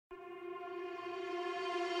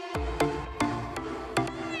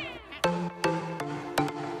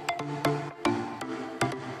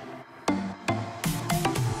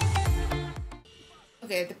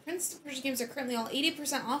Okay, the Prince of Persia games are currently all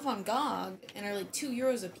 80% off on GOG and are like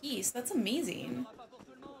 €2 a piece. That's amazing.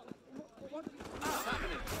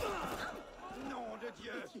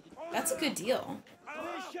 That's a good deal.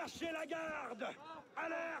 Allez chercher la garde!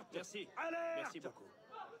 Alerte! Merci. Alerte! Merci beaucoup.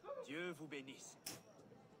 Dieu vous bénisse.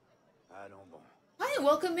 Allons bon. Hi,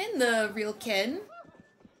 welcome in, the real kid.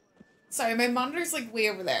 Sorry, my monitor's like way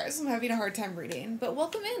over there, so I'm having a hard time reading. But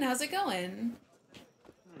welcome in, how's it going?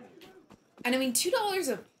 And I mean, $2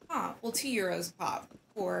 a pop, well, €2 a pop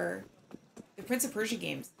for the Prince of Persia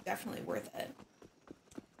games, definitely worth it.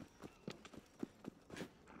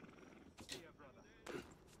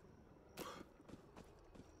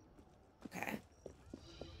 Okay.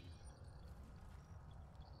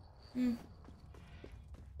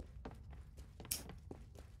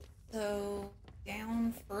 So,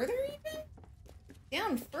 down further even?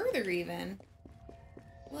 Down further even?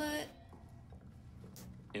 What?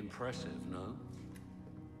 Impressive, no?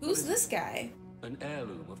 Who's this guy? An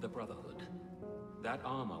heirloom of the Brotherhood. That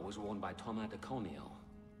armor was worn by Thomas de Corniel.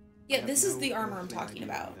 Yeah, this is the armor I'm talking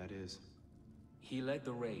about. That is. He led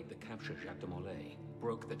the raid that captured Jacques de Molay,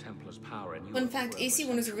 broke the Templars' power, and Fun fact,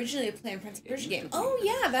 AC1 was originally a planned Prince of Persia game. Oh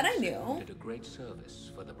yeah, that I knew. Did a great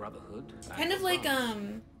service for the Brotherhood. Kind of like,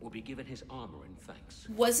 will be given his armor in thanks.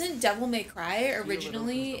 wasn't Devil May Cry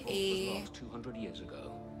originally a... 200 years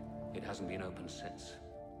ago. It hasn't been opened since.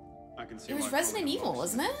 I can see It was why Resident calling the Evil, box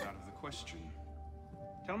wasn't it? is Out of the question.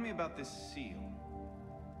 Tell me about this seal.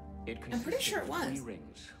 It I'm pretty sure it consisted of was. 3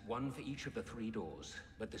 rings, one for each of the 3 doors,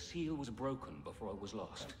 but the seal was broken before it was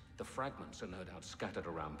lost. The fragments are no doubt scattered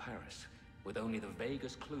around Paris, with only the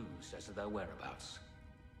vaguest clues as to their whereabouts.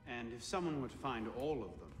 And if someone were to find all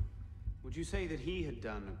of them, would you say that he had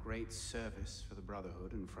done a great service for the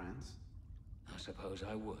Brotherhood in France? I suppose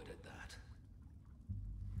I would at that.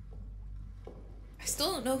 I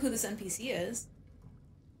still don't know who this NPC is.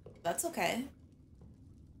 That's okay.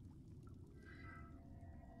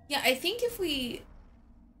 Yeah, I think if we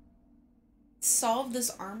solve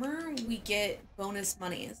this armor, we get bonus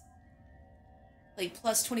monies. Like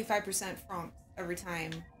plus 25% francs every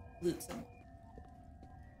time loot someone.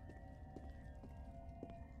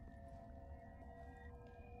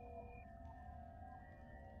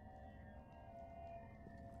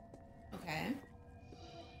 Okay.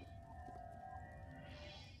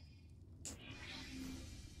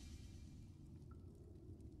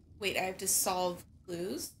 Wait, I have to solve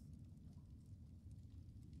clues?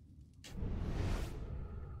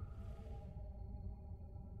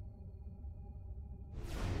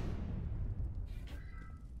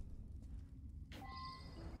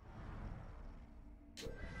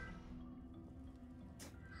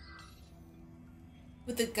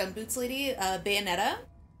 With the gunboots lady, Bayonetta?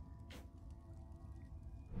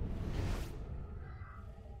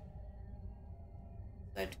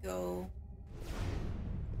 I have to go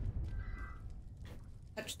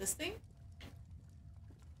touch this thing?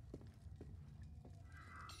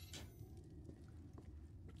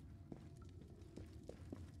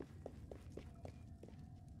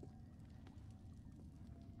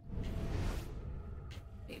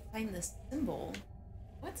 Wait, find this symbol.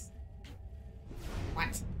 What?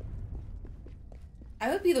 What? I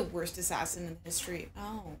would be the worst assassin in history.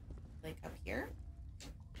 Oh, like up here?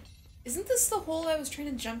 Isn't this the hole I was trying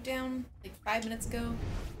to jump down like 5 minutes ago?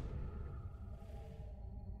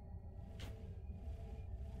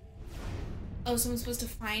 Oh, so I'm supposed to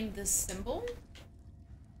find this symbol?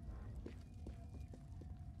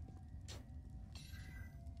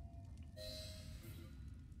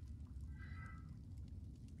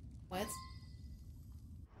 What?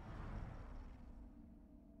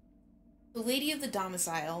 The Lady of the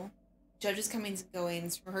Domicile judges comings and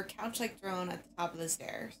goings from her couch-like throne at the top of the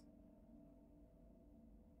stairs.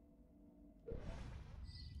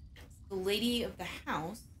 The Lady of the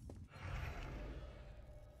House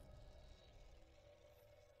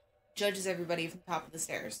judges everybody from the top of the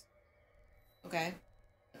stairs. Okay.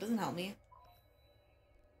 That doesn't help me.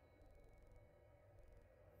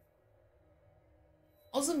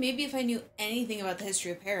 Also, maybe if I knew anything about the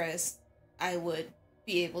history of Paris, I would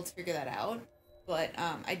be able to figure that out. But,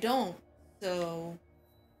 I don't, so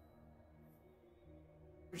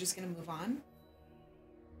we're just gonna move on.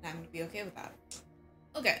 And I'm gonna be okay with that.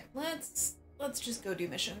 Okay, let's just go do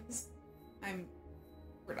missions.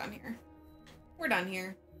 We're done here. We're done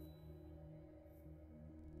here.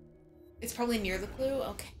 It's probably near the clue?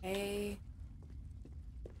 Okay.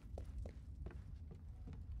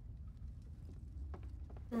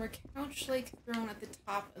 From a couch like thrown at the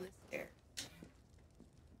top of the stairs.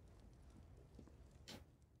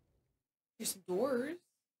 There's some doors.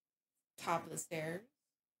 Top of the stairs.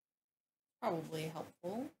 Probably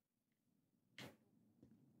helpful.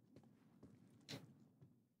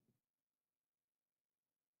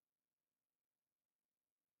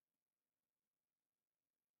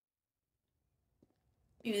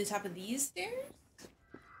 Maybe the top of these stairs?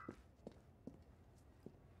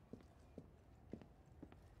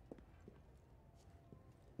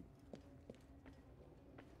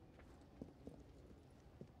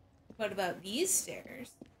 What about these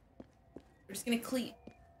stairs? We're just gonna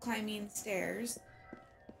climbing stairs.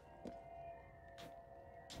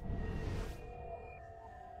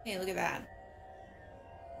 Hey, look at that.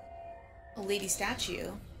 A lady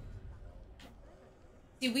statue.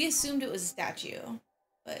 See, we assumed it was a statue,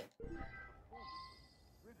 but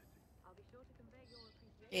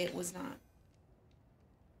it was not.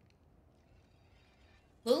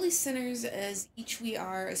 Lowly sinners as each we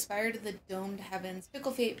are, aspire to the domed heavens,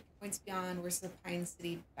 fickle fate points beyond where the pine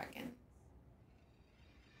city beckons.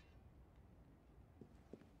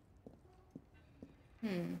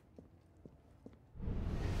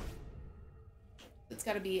 It's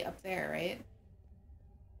gotta be up there, right?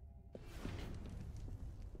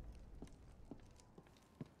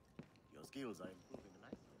 Your skills are improving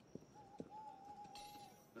nicely.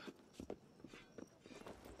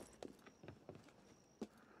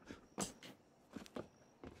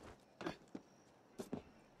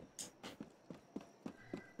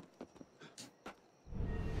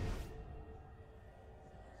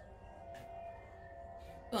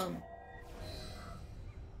 Boom.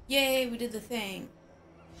 Yay, we did the thing.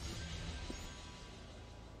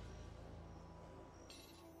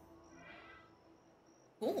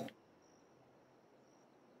 Cool.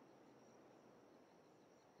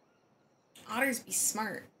 Otters be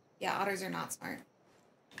smart. Yeah, otters are not smart.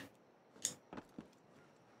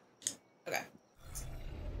 Okay.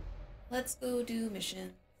 Let's go do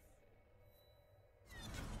mission.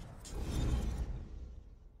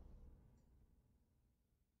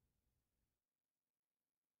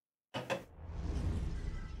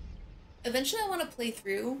 Eventually I want to play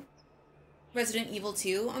through Resident Evil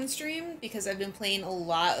 2 on stream because I've been playing a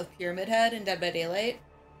lot of Pyramid Head in Dead by Daylight.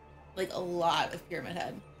 Like, a lot of Pyramid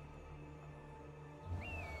Head.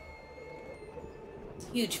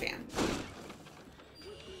 Huge fan.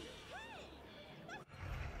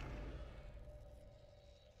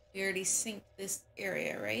 We already synced this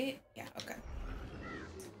area, right? Yeah, okay.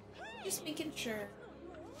 Just making sure.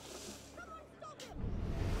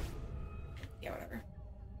 Yeah, whatever.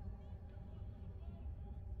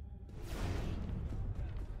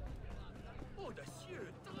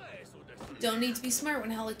 Don't need to be smart when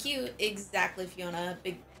hella cute. Exactly, Fiona.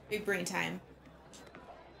 Big brain time.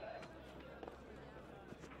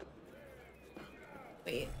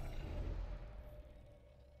 Wait.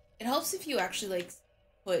 It helps if you actually, like,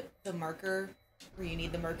 put the marker where you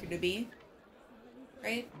need the marker to be.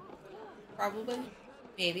 Right? Probably.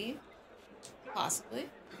 Maybe. Possibly.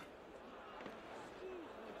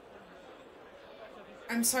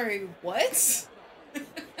 I'm sorry, what?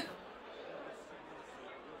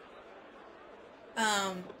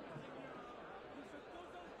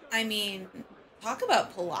 I mean, talk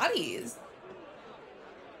about Pilates.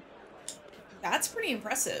 That's pretty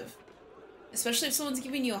impressive. Especially if someone's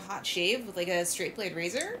giving you a hot shave with like a straight blade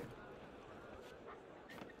razor.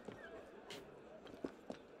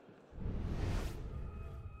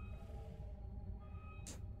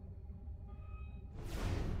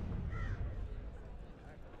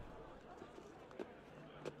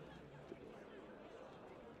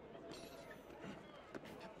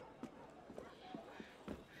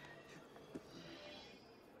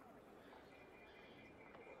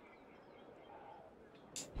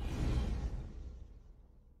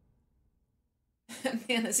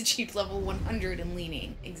 Man has achieved level 100 in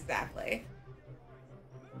leaning. Exactly.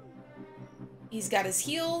 He's got his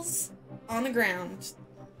heels on the ground,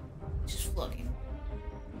 just floating.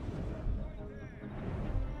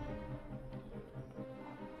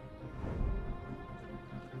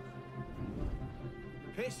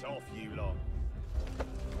 Piss off, you lot.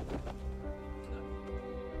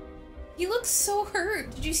 He looks so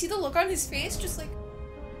hurt. Did you see the look on his face? Just like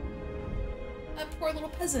that poor little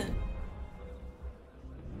peasant.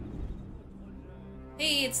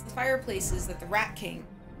 Hey, it's the fireplaces that the Rat King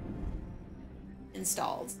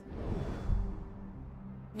installed.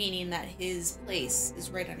 Meaning that his place is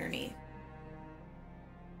right underneath.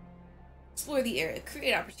 Explore the area,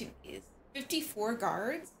 create opportunities. 54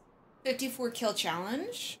 guards? 54 kill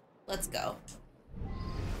challenge? Let's go.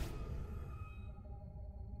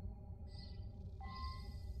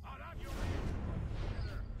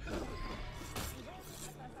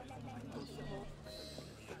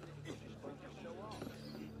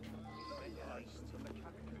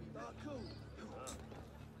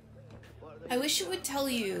 I wish it would tell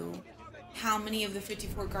you how many of the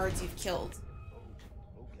 54 guards you've killed.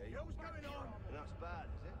 Okay. What's going on? That's bad,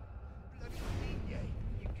 is it? Bloody yeah,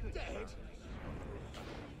 you could. Dead?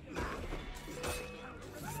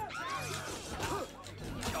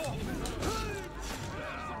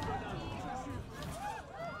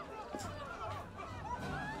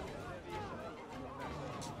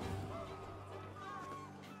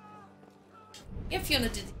 Yeah, Fiona,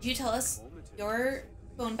 did you tell us your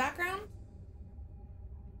phone background?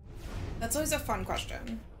 That's always a fun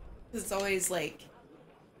question. Because it's always like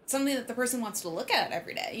something that the person wants to look at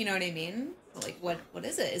every day. You know what I mean? So, like, what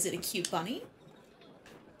is it? Is it a cute bunny?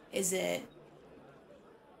 Is it...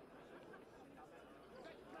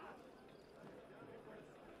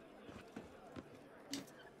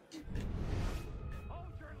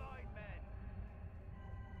 Hold your line, men.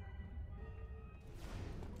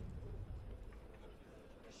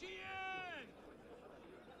 Sheehan!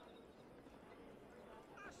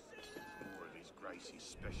 More of these Gracie's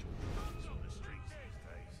special products on the streets these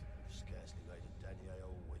days. Scarcely made a denier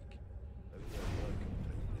all week. Who don't I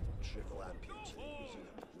compete with triple amputees and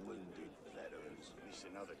wounded veterans? Miss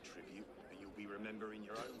another tribute, and you'll be remembering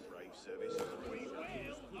your own brave service. We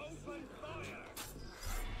will open fire!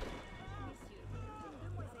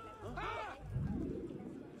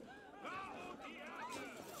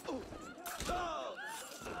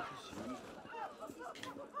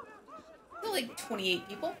 I feel like 28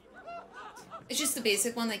 people. It's just the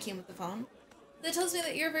basic one that came with the phone. That tells me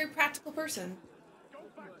that you're a very practical person.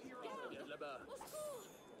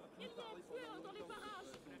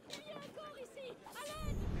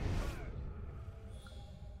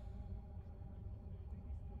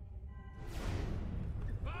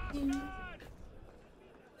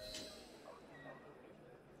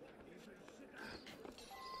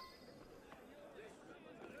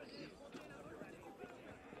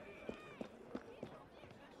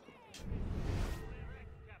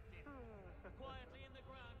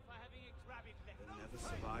 They'll never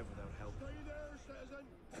survive without help.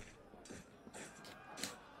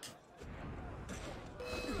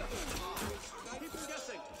 Keep them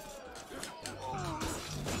guessing.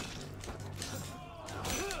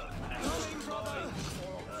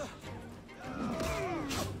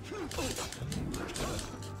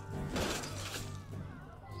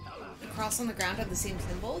 The cross on the ground had the same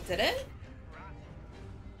symbol, did it?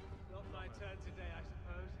 Not my turn today, I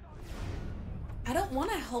suppose. I don't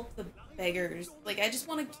want to help the beggars. Like, I just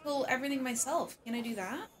want to kill everything myself. Can I do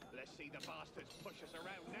that? Let's see the bastards push us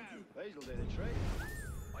around now. They'll do the trick.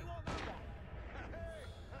 I want that one.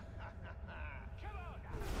 Come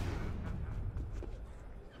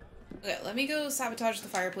on. Okay, let me go sabotage the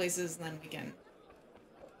fireplaces and then we can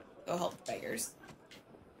go help the beggars.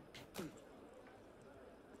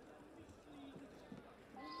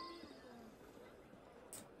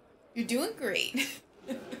 You're doing great.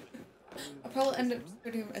 I'll probably end up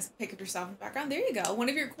putting a pic of yourself in the background. There you go. One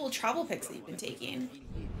of your cool travel pics that you've been taking.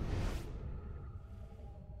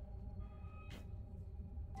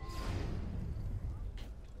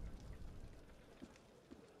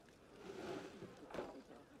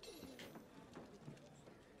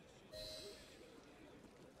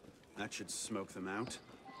 That should smoke them out.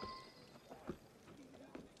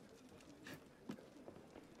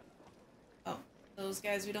 Oh, those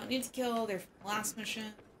guys we don't need to kill. They're from the last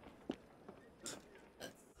mission.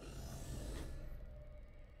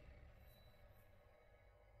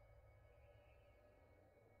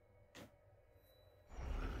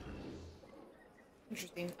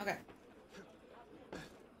 Interesting. Okay.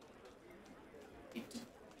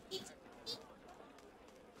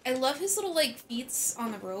 I love his little, like, feet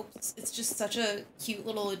on the ropes. It's just such a cute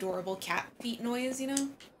little adorable cat feet noise, you know?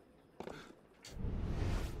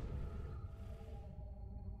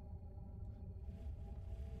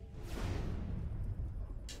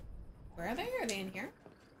 Where are they? Are they in here?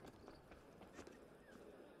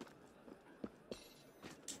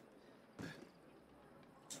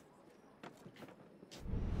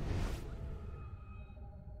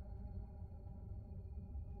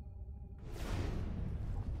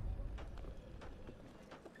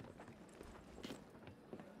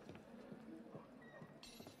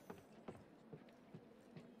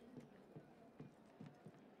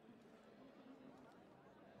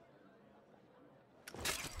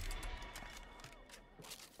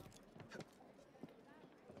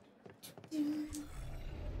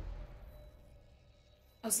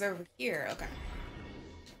 Oh, so they're over here. Okay.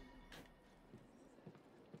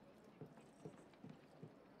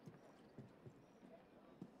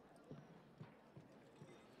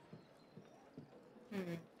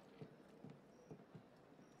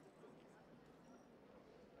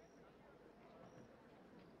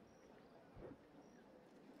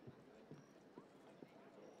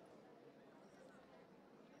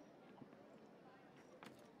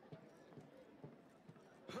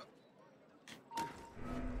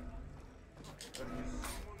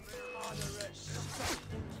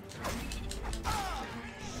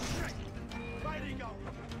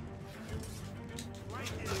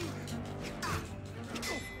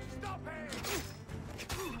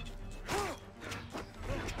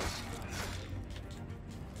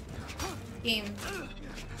 Game.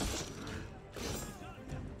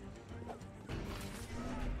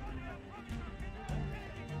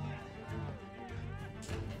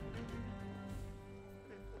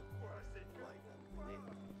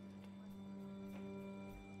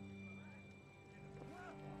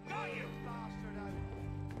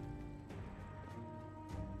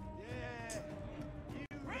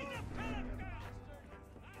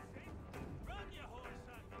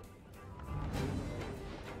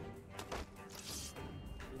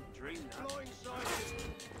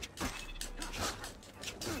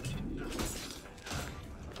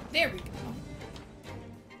 There we go.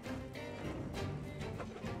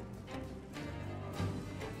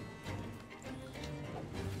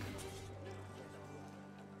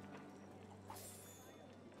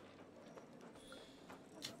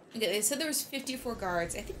 Okay, they said there was 54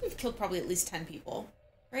 guards. I think we've killed probably at least 10 people,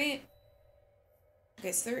 right?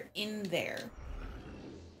 Okay, so they're in there.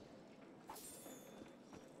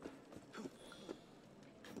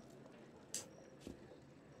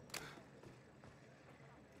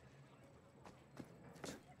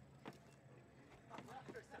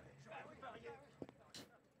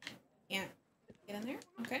 Yeah. Get in there?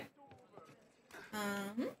 Okay.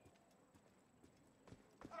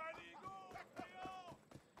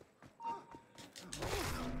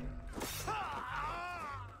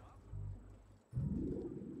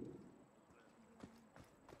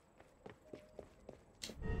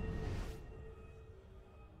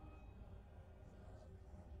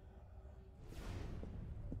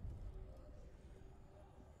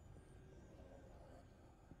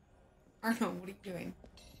 Arno, what are you doing?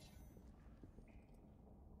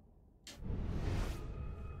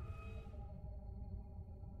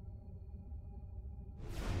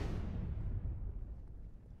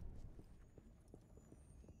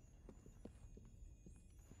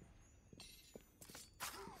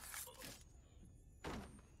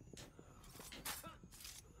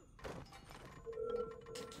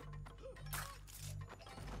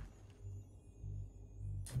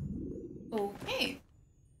 Okay.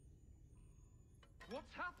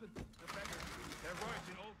 What's happened? The beggars. They're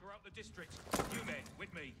rioting all throughout the district. You men,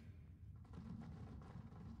 with me.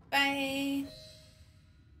 Bye.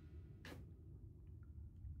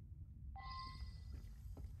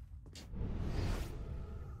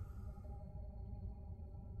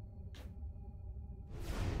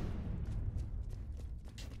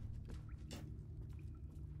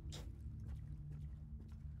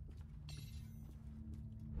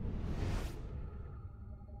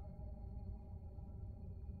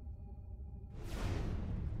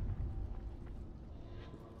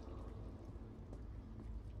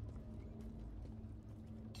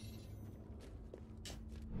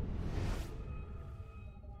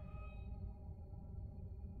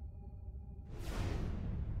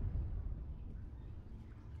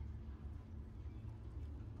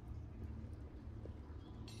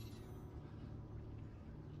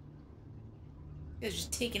 You guys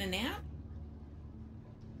just taking a nap?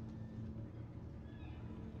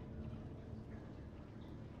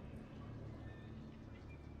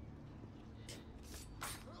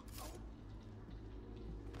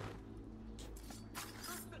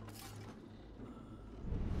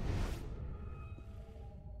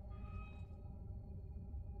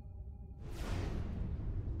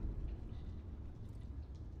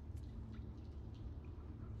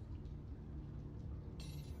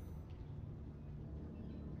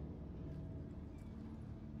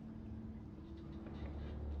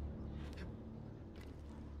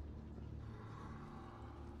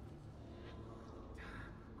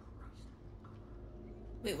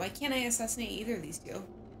 Wait, why can't I assassinate either of these two?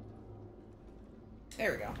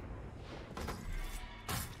 There we go.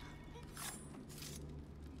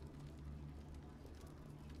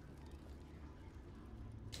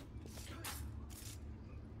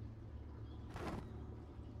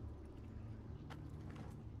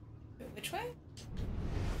 Wait, which way?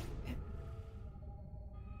 Okay.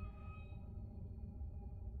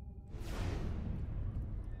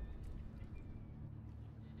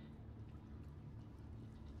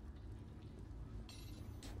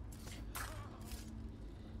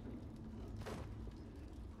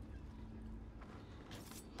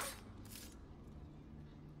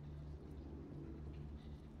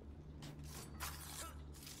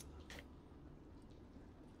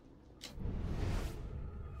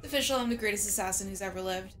 Official, I'm the greatest assassin who's ever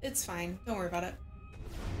lived. It's fine. Don't worry about it.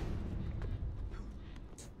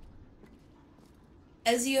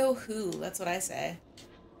 Ezio who? That's what I say.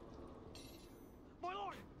 My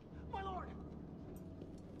lord! My lord!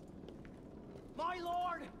 My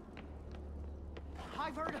lord!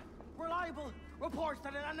 I've heard reliable reports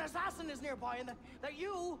that an assassin is nearby and that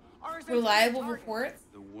you are his Reliable target. reports?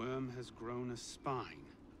 The worm has grown a spine.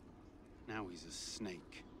 Now he's a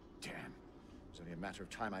snake. Damn. It's only a matter of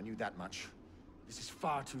time I knew that much. This is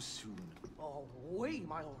far too soon. Oh, oui,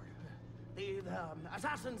 my lord. The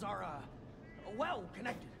assassins are, well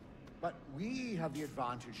connected. But we have the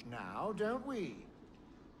advantage now, don't we?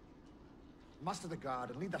 Muster the guard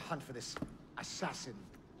and lead the hunt for this assassin.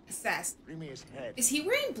 Assassin. Bring me his head. Is he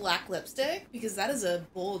wearing black lipstick? Because that is a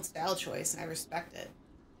bold style choice, and I respect it.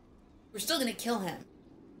 We're still gonna kill him.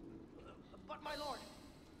 But, my lord,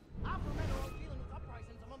 after men are all dealing with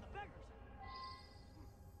uprisings among the beggars.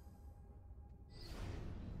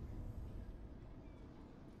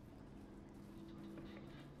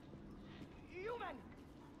 You men,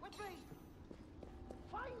 with me.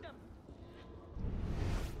 Find them.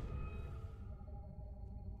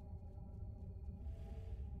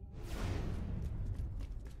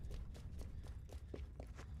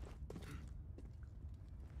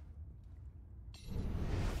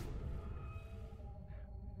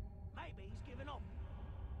 Maybe he's given up.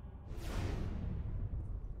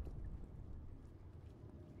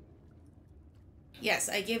 Yes,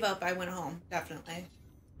 I gave up. I went home. Definitely.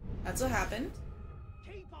 That's what happened.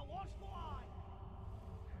 Keep a watchful eye.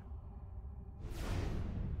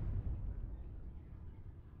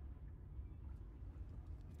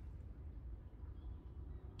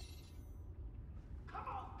 Come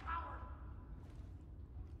on, coward.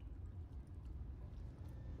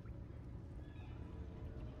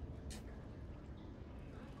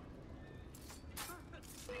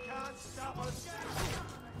 Can't stop us.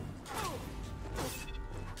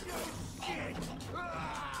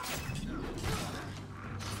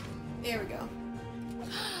 There we go.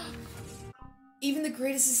 Even the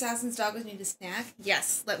greatest assassin's doggos need a snack?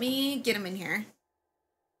 Yes, let me get him in here.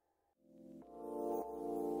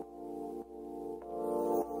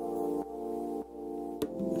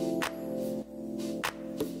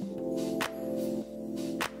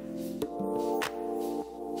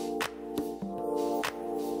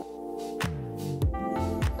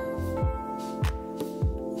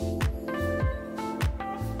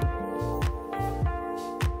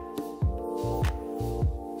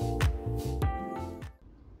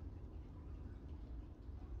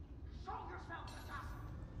 Show yourself, assassin.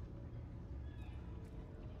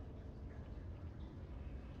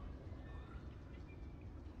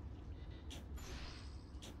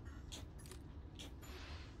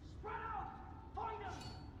 Spread out. Find him.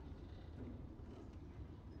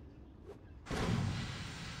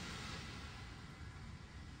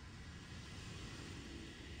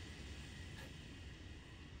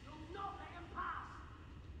 Do not let him pass.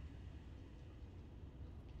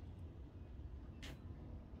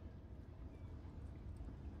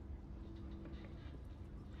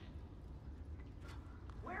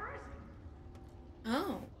 Where is he?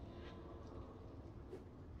 Oh.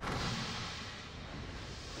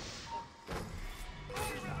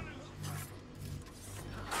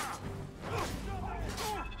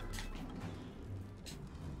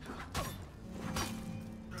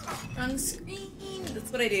 Wrong screen.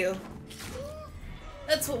 That's what I do.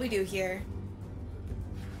 That's what we do here.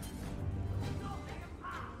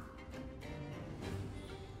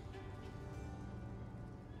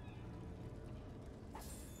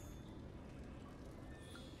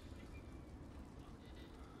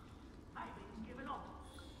 Maybe he's given up.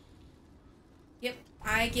 Yep,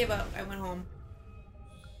 I give up. I went home.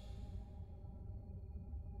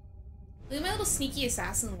 Look at my little sneaky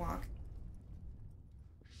assassin walk.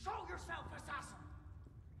 Show yourself, assassin.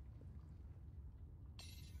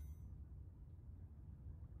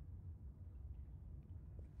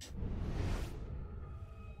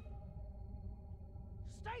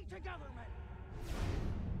 Stay together, men.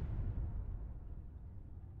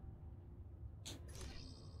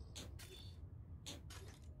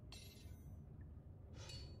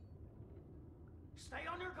 Stay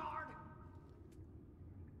on your guard.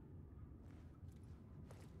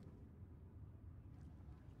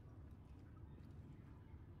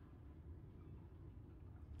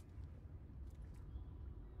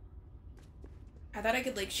 I thought I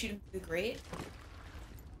could, like, shoot him through the grate.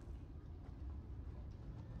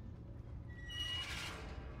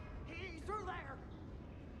 He's through there.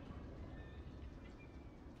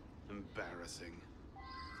 Embarrassing.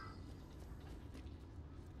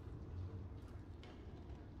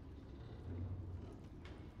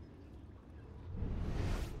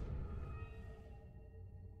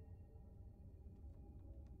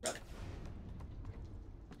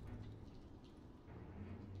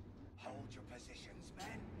 Hold your positions,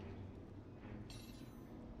 men.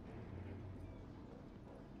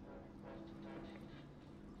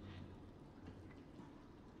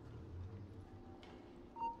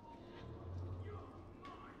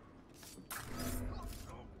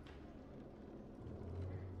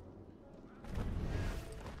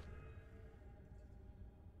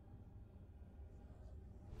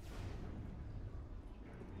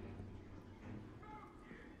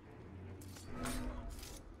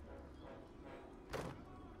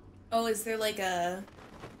 Oh, is there like a...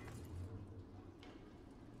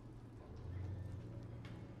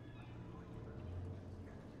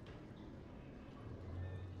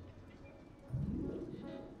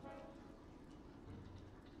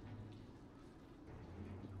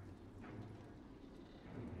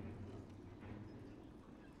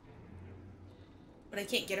 But I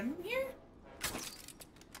can't get him from here?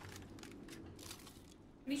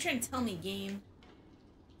 What are you trying to tell me, game?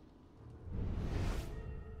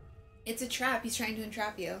 It's a trap. He's trying to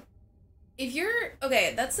entrap you. If you're...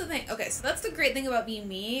 Okay, that's the thing. Okay, so that's the great thing about being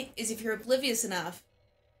me, is if you're oblivious enough,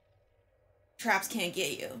 traps can't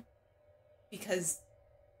get you. Because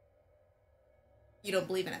you don't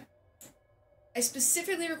believe in it. I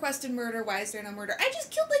specifically requested murder. Why is there no murder? I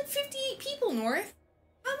just killed like 58 people, North.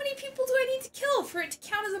 How many people do I need to kill for it to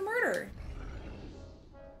count as a murder?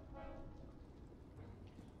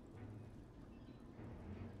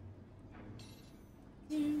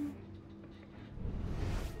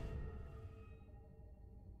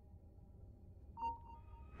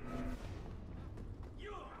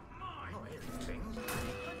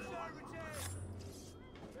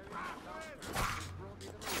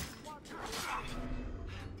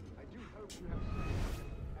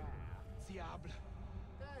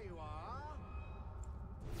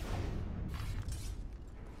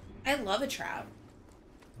 I love a trap.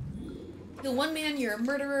 Kill one man, you're a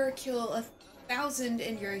murderer. Kill 1,000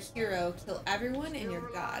 and you're a hero. Kill everyone and you're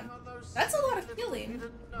God. That's a lot of killing.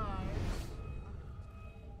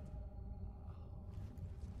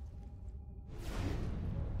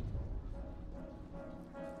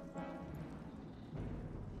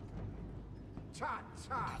 Tut,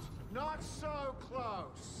 tut. Not so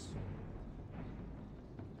close.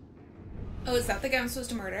 Oh, is that the guy I'm supposed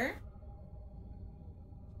to murder?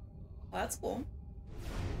 Oh, that's cool.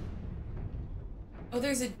 Oh,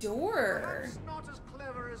 there's a door. That's not as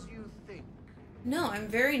clever as you think. No, I'm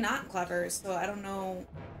very not clever, so I don't know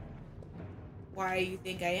why you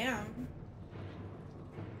think I am.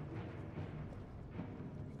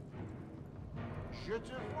 Je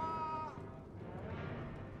te vois.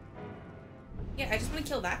 Yeah, I just want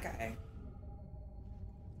to kill that guy.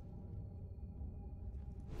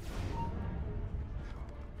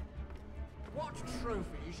 What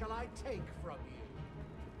trophy shall I take from you?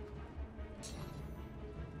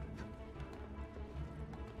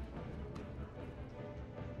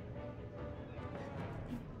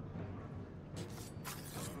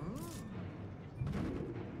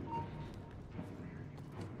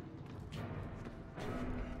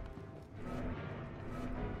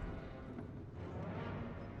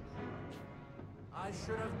 I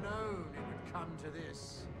should have known it would come to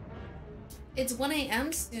this. It's 1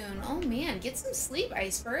 a.m. soon. Oh man, get some sleep,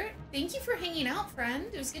 Icebert. Thank you for hanging out, friend.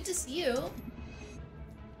 It was good to see you.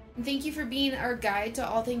 And thank you for being our guide to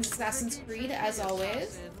all things Assassin's Creed, as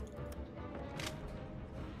always.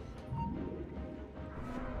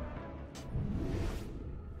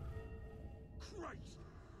 Christ!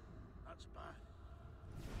 That's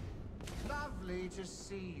bad. Lovely to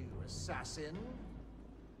see you, assassin.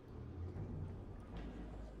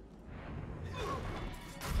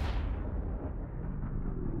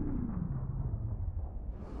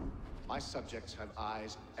 My subjects have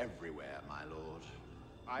eyes everywhere, my lord.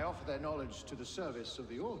 I offer their knowledge to the service of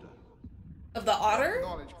the Order. Of the Otter?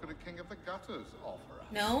 Knowledge could a king of the gutters offer us.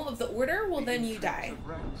 No, of the Order? Well, then you die. Of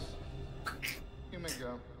rats. You may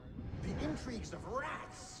go. The intrigues of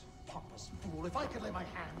rats! Pompous fool, if I could lay my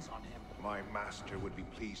hands on him. My master would be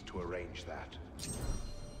pleased to arrange that.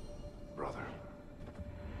 Brother.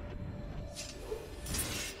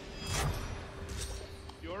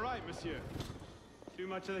 You're right, monsieur. Too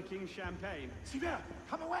much of the king's champagne. Sylvain,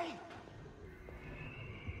 come away!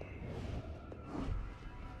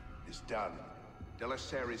 It's done.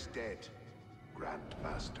 Delacerre is dead. Grand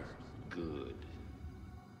Master. Good.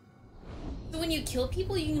 So when you kill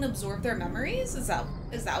people, you can absorb their memories? Is that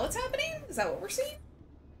what's happening? Is that what we're seeing?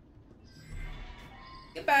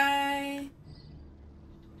 Goodbye.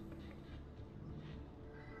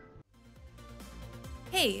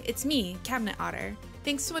 Hey, it's me, Cabinet Otter.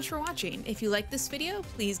 Thanks so much for watching. If you like this video,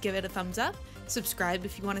 please give it a thumbs up, subscribe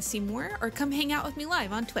if you want to see more, or come hang out with me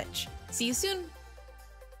live on Twitch. See you soon!